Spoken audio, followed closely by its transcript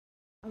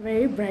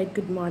Very bright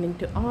good morning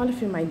to all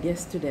of you, my dear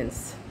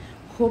students.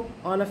 Hope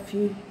all of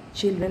you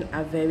children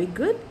are very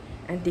good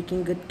and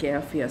taking good care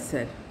of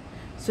yourself.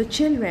 So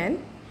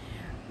children,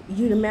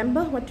 you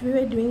remember what we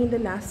were doing in the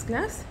last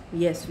class?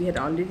 Yes, we had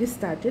already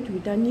started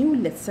with our new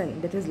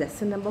lesson, that is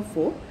lesson number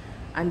 4,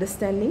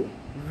 understanding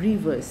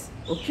rivers.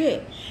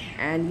 Okay,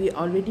 and we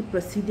already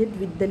proceeded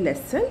with the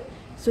lesson.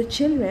 So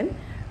children,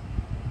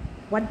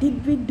 what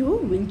did we do?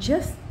 We'll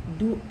just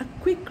do a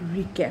quick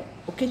recap.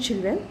 Okay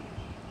children,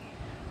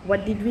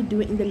 what did we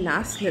do in the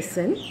last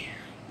lesson?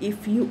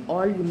 If you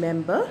all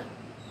remember,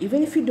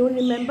 even if you don't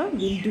remember,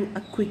 we'll do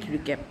a quick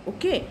recap.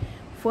 Okay,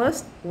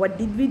 first, what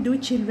did we do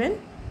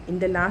children? In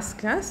the last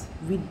class,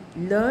 we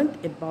learned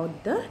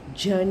about the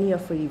journey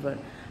of a river,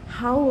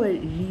 how a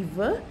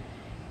river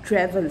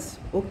travels.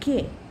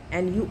 Okay,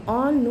 and you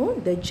all know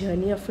the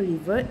journey of a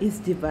river is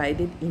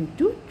divided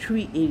into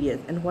 3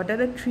 areas. And what are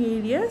the 3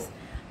 areas?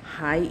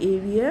 High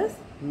areas,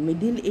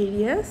 middle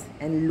areas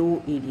and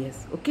low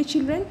areas. Okay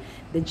children,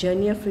 the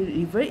journey of a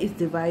river is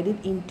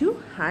divided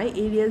into high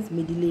areas,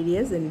 middle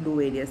areas and low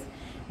areas.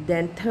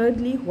 Then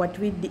thirdly, what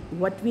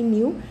we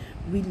knew,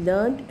 we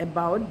learned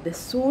about the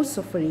source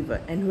of a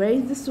river. And where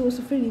is the source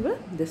of a river?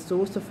 The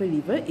source of a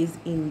river is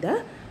in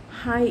the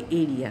high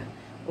area.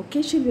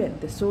 Okay children,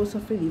 the source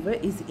of a river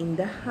is in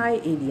the high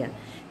area.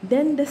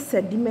 Then the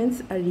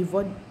sediments a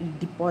river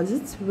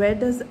deposits. Where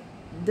does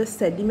the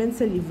sediments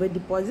a river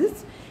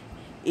deposits?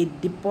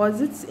 It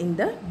deposits in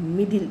the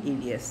middle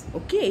areas.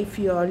 Okay, if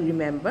you all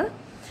remember.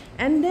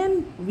 And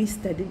then we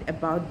studied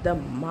about the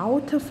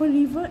mouth of a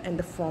river and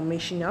the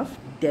formation of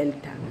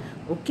delta.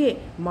 Okay,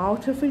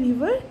 mouth of a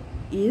river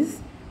is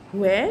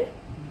where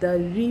the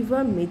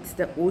river meets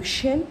the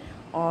ocean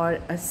or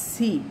a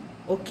sea.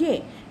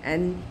 Okay,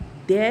 and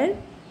there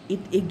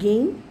it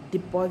again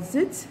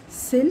deposits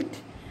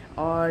silt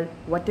or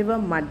whatever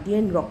muddy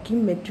and rocky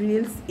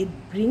materials it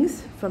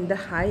brings from the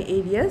high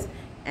areas,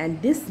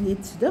 and this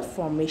leads to the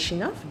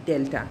formation of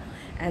delta.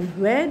 And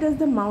where does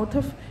the mouth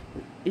of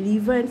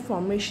river and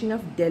formation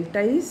of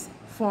delta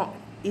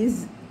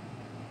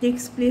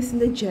takes place in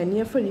the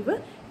journey of a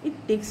river?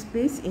 It takes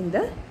place in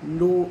the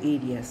low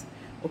areas.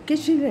 Okay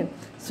children,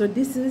 so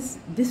this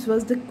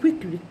was the quick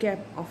recap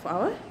of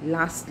our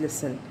last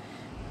lesson,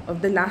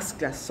 of the last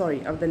class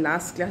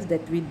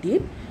that we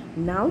did.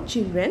 Now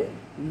children,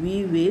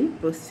 we will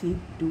proceed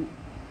to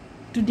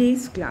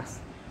today's class.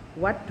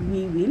 What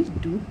we will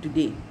do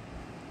today.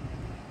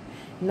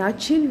 Now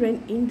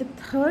children, in the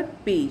 3rd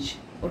page,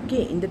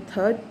 okay, in the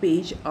 3rd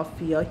page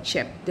of your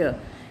chapter,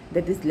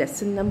 that is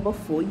lesson number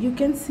 4, you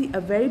can see a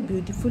very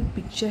beautiful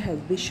picture has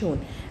been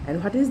shown.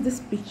 And what is this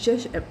picture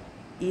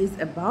is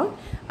about?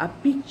 A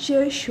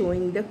picture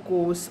showing the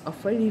course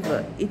of a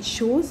river. It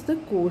shows the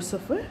course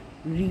of a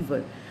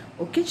river.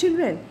 Okay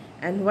children,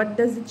 and what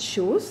does it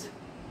shows?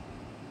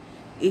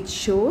 It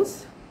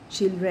shows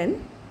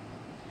children,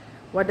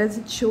 what does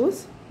it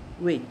shows?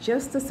 Wait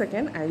just a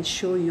second, I'll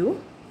show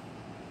you.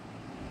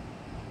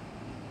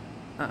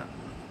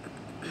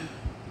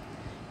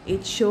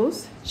 It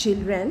shows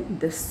children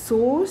the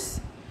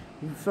source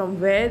from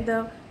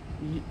where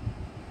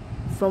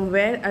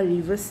a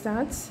river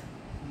starts,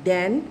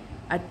 then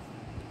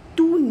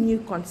 2 new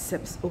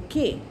concepts,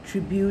 okay,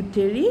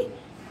 tributary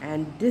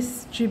and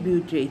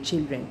distributary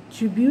children.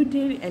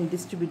 Tributary and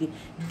distributary,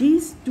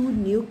 these 2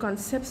 new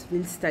concepts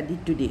we'll study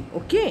today.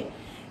 Okay,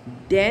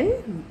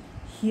 then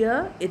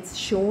here it's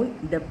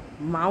shown the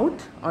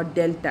mouth or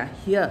delta.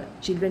 Here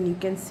children, you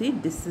can see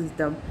this is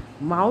the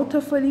mouth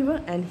of a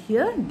river, and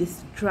here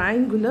this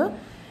triangular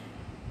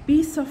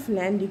piece of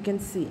land you can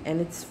see, and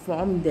it's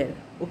formed there.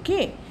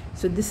 Okay,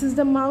 so this is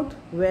the mouth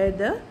where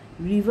the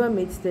river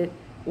meets the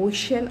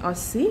ocean or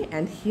sea,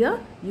 and here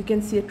you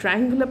can see a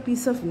triangular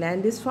piece of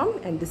land is formed,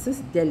 and this is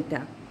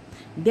delta.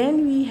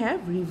 Then we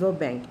have river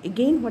bank.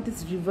 Again, what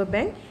is river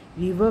bank?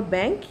 River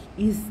bank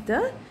is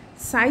the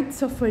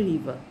sides of a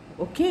river.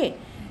 Okay,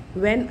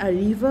 when a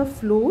river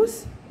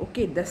flows,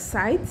 okay, the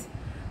sides,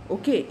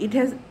 okay, it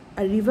has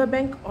a river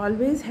bank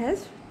always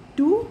has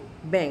 2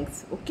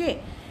 banks.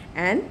 Okay,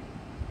 and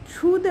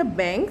through the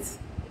banks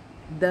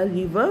the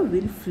river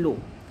will flow.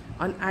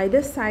 On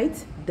either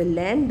sides, the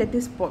land that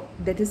is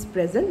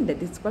present,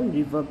 that is called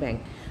river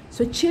bank.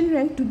 So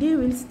children, today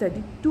we'll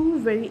study 2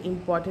 very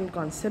important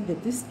concepts,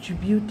 that is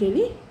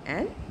tributary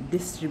and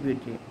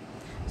distributary.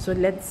 So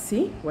let's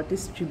see what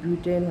is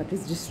tributary and what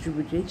is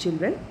distributary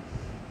children.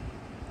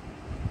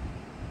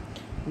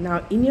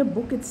 Now in your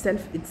book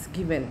itself it's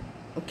given,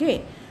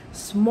 okay,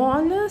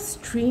 smaller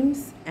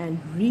streams and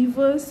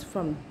rivers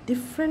from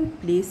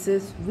different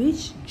places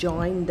which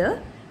join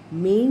the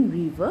main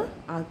river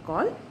are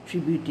called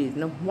tributaries.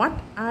 Now what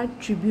are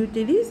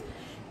tributaries?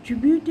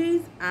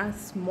 Tributaries are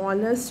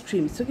smaller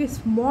streams, okay,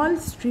 small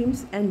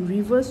streams and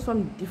rivers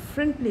from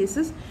different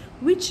places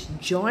which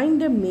join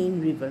the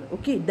main river.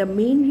 Okay, the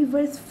main river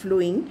is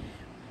flowing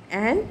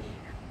and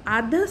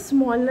other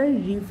smaller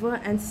river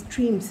and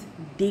streams,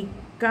 they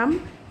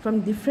come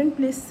from different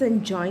places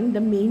and join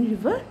the main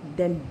river.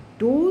 Then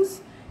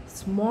those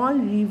small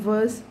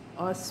rivers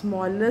or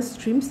smaller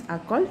streams are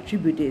called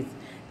tributaries.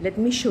 Let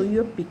me show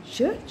you a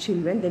picture,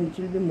 children, then it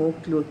will be more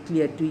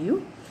clear to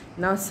you.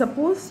 Now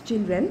suppose,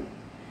 children,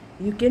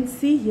 you can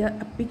see here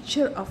a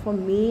picture of a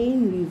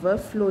main river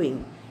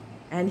flowing,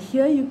 and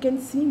here you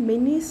can see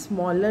many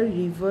smaller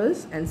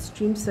rivers and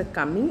streams are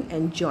coming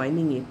and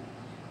joining it.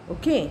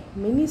 Okay,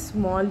 many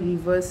small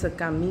rivers are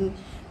coming,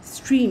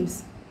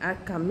 streams are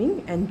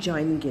coming and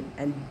joining it,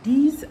 and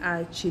these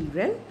are,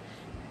 children,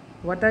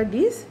 what are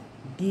these?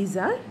 These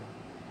are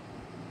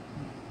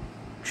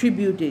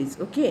tributaries.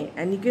 Okay,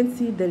 and you can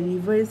see the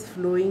river is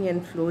flowing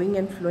and flowing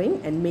and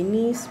flowing, and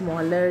many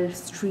smaller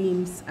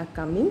streams are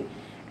coming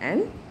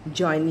and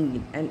joining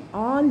it, and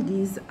all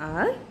these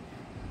are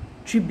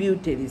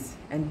tributaries.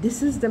 And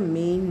this is the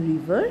main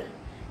river,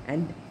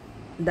 and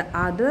the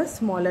other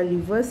smaller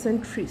rivers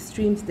and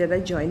streams that are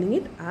joining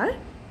it are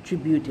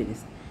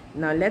tributaries.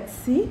 Now let's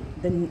see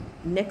the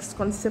next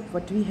concept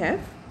what we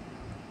have.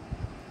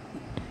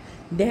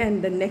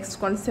 Then the next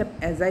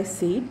concept, as I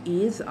said,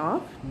 is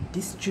of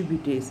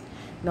distributaries.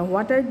 Now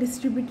what are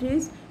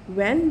distributaries?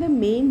 When the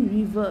main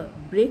river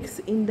breaks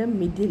in the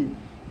middle,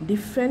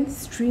 different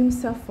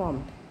streams are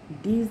formed.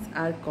 These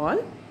are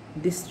called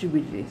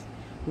distributaries.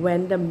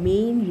 When the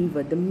main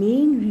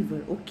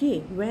river, okay,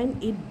 when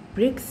it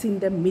breaks in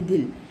the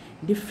middle,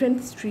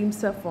 different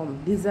streams are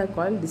formed. These are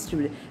called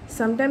distributaries.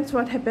 Sometimes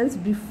what happens,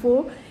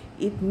 before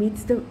it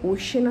meets the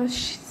ocean or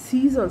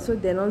seas also,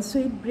 then also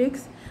it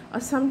breaks,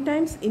 or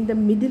sometimes in the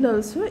middle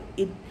also,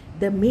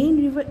 the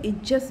main river,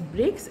 it just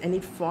breaks and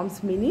it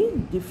forms many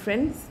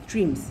different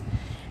streams.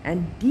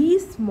 And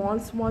these small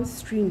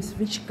streams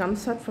which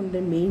comes out from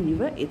the main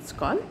river, it's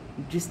called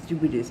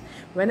distributaries.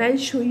 When I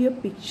show you a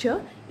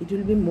picture, it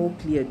will be more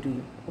clear to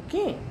you.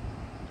 Okay,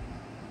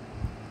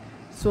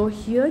 so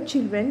here,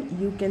 children,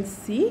 you can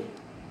see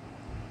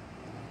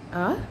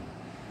a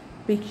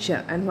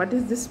picture. And what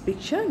is this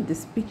picture?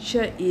 This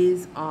picture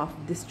is of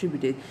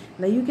distributaries.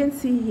 Now you can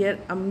see here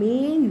a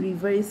main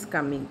river is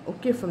coming,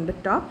 okay, from the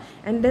top,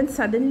 and then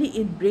suddenly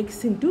it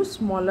breaks into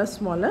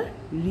smaller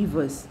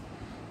rivers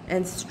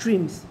and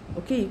streams.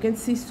 Okay, you can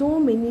see so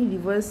many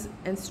rivers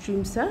and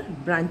streams are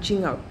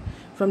branching out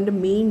from the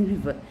main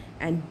river,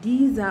 and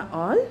these are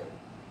all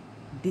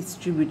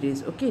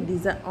distributaries. Okay,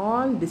 these are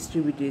all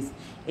distributaries.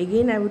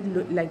 Again, I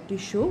would like to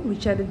show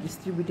which are the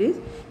distributaries.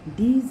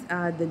 These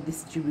are the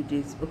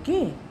distributaries.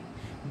 Okay,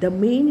 the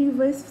main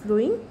river is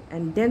flowing,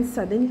 and then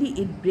suddenly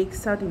it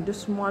breaks out into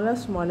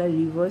smaller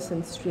rivers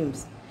and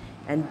streams,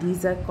 and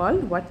these are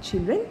called what,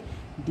 children?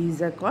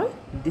 These are called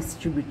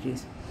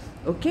distributaries.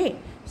 Okay,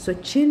 so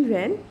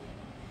children,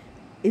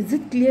 is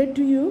it clear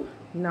to you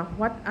now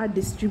what are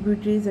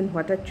distributaries and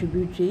what are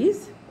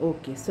tributaries?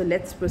 Okay, so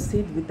let's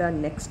proceed with our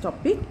next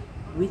topic,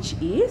 which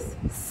is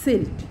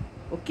silt.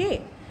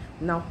 Okay,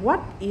 now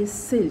what is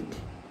silt?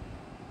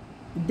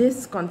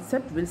 This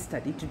concept we'll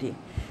study today.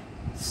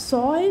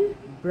 Soil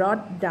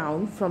brought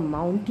down from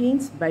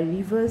mountains by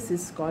rivers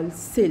is called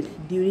silt.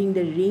 During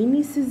the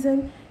rainy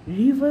season,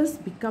 rivers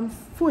become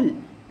full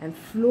and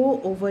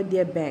flow over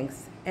their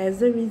banks.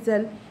 As a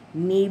result,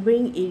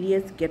 neighboring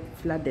areas get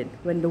flooded.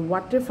 When the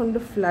water from the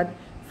flood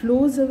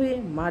flows away,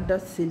 mud or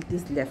silt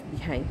is left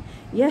behind.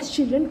 Yes,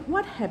 children,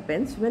 what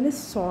happens when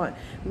the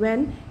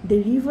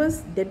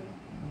rivers that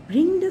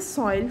bring the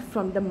soil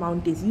from the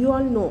mountains? You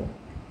all know,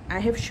 I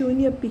have shown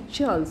you a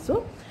picture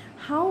also,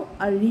 how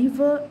a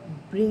river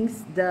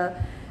brings the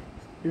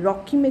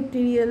rocky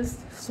materials,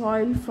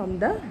 soil from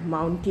the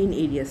mountain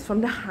areas,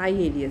 from the high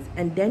areas,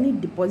 and then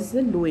it deposits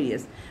the low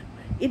areas.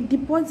 It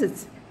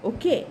deposits,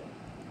 okay,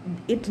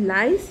 it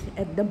lies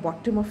at the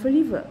bottom of a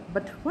river.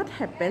 But what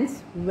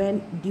happens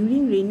when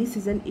during rainy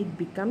season it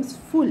becomes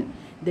full?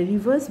 The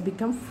rivers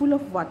become full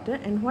of water,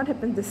 and what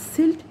happens? The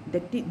silt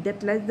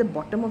that lies at the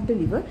bottom of the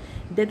river,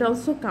 that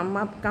also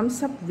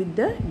comes up with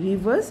the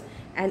rivers,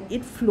 and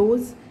it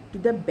flows to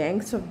the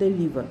banks of the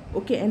river.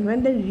 Okay, and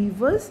when the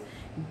rivers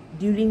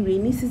during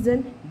rainy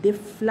season, they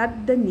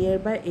flood the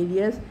nearby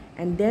areas,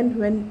 and then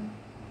when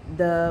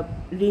the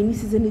rainy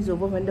season is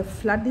over, when the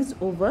flood is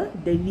over,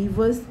 the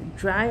rivers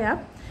dry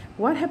up.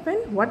 What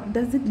happens? What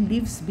does it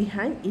leaves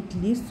behind? It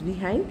leaves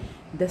behind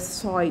the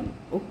soil,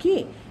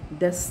 okay,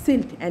 the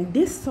silt, and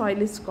this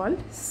soil is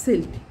called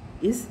silt,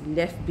 is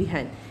left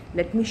behind.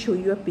 Let me show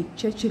you a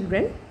picture,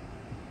 children.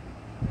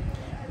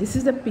 This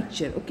is a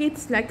picture. Okay,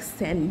 it's like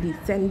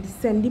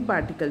sandy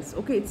particles.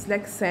 Okay, it's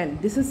like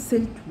sand. This is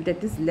silt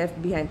that is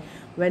left behind.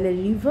 When a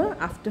river,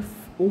 after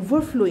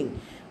overflowing,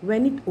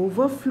 when it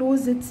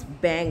overflows its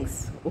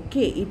banks,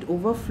 okay, it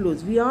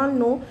overflows. We all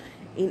know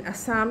in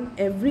Assam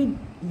every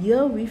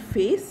year we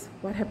face,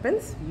 what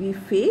happens? We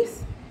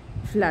face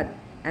flood.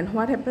 And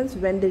what happens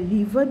when the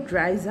river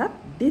dries up?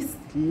 This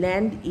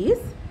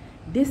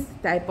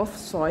type of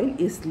soil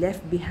is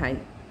left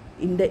behind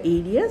in the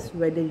areas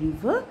where the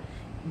river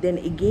then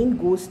again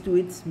goes to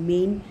its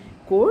main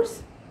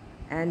course,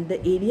 and the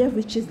area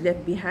which is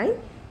left behind,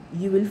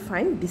 you will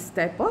find this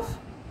type of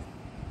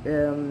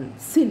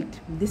silt,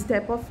 this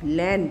type of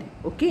land.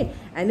 Okay,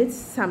 and it's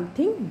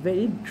something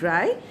very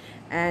dry,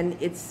 and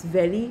it's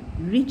very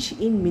rich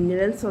in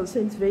minerals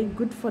also. It's very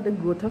good for the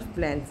growth of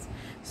plants.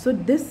 So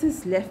this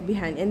is left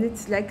behind, and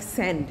it's like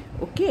sand,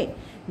 okay,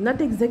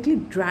 not exactly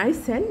dry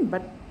sand,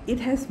 but it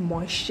has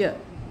moisture,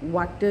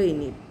 water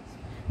in it.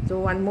 So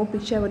one more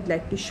picture I would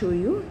like to show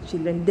you,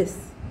 children, this,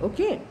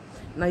 okay.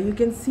 Now you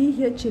can see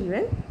here,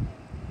 children,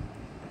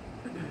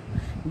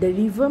 the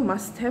river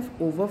must have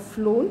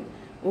overflown,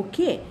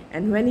 okay,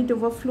 and when it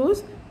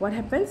overflows, what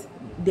happens?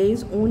 There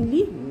is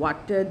only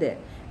water there,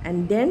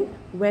 and then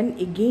when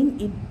again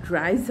it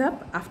dries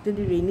up after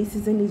the rainy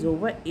season is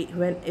over,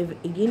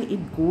 again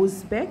it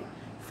goes back.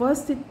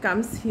 First it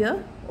comes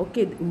here,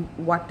 okay,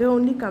 water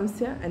only comes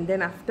here, and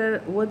then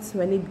afterwards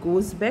when it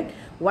goes back,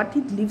 what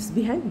it leaves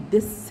behind?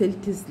 This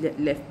silt is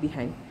left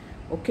behind,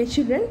 okay,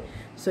 children.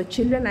 So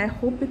children, I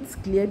hope it's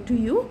clear to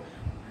you.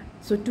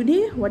 So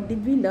today what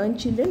did we learn,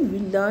 children? We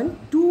learned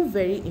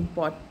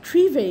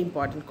three very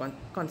important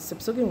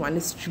concepts, okay. One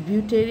is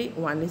tributary,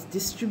 one is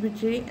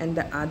distributary, and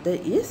the other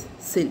is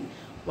silt.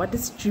 What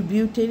is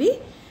tributary?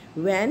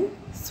 When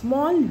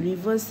small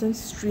rivers and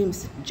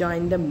streams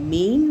join the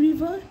main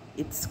river,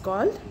 it's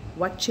called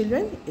what,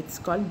 children? It's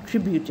called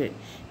tributary.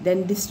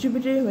 Then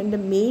distributary, when the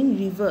main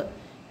river,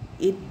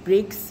 it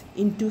breaks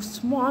into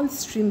small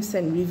streams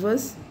and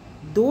rivers,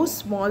 those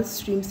small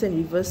streams and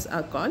rivers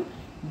are called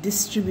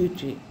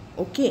distributary,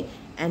 okay.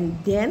 And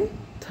then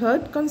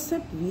third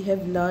concept we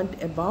have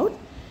learned about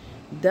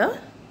the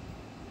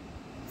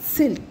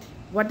silt.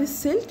 What is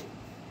silt?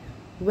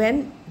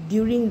 When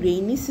during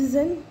rainy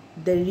season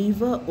the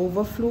river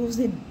overflows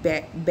its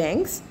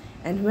banks,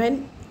 and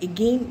when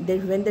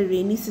the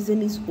rainy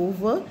season is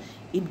over,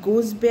 it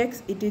goes back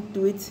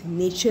to its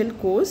natural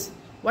course.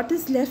 What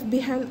is left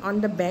behind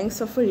on the banks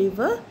of a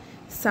river?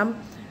 Some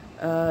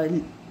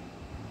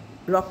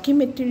rocky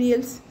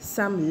materials,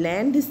 some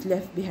land is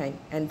left behind,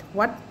 and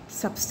what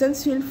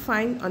substance you will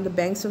find on the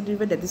banks of the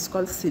river? That is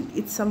called silt.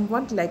 It's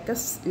somewhat like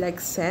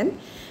sand,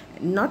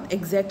 not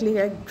exactly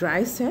like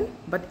dry sand,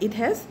 but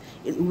it's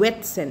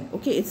wet sand,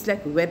 okay. It's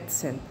like wet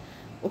sand,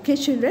 okay,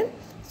 children.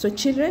 So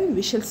children,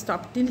 we shall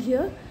stop till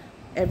here.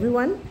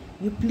 Everyone,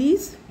 you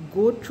please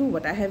go through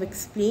what I have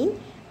explained,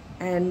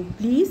 and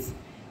please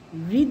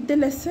read the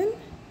lesson,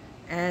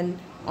 and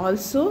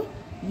also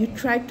you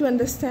try to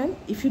understand.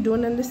 If you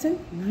don't understand,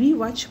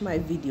 re-watch my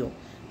video.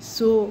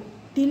 So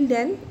till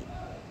then,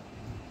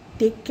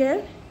 take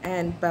care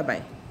and bye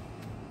bye.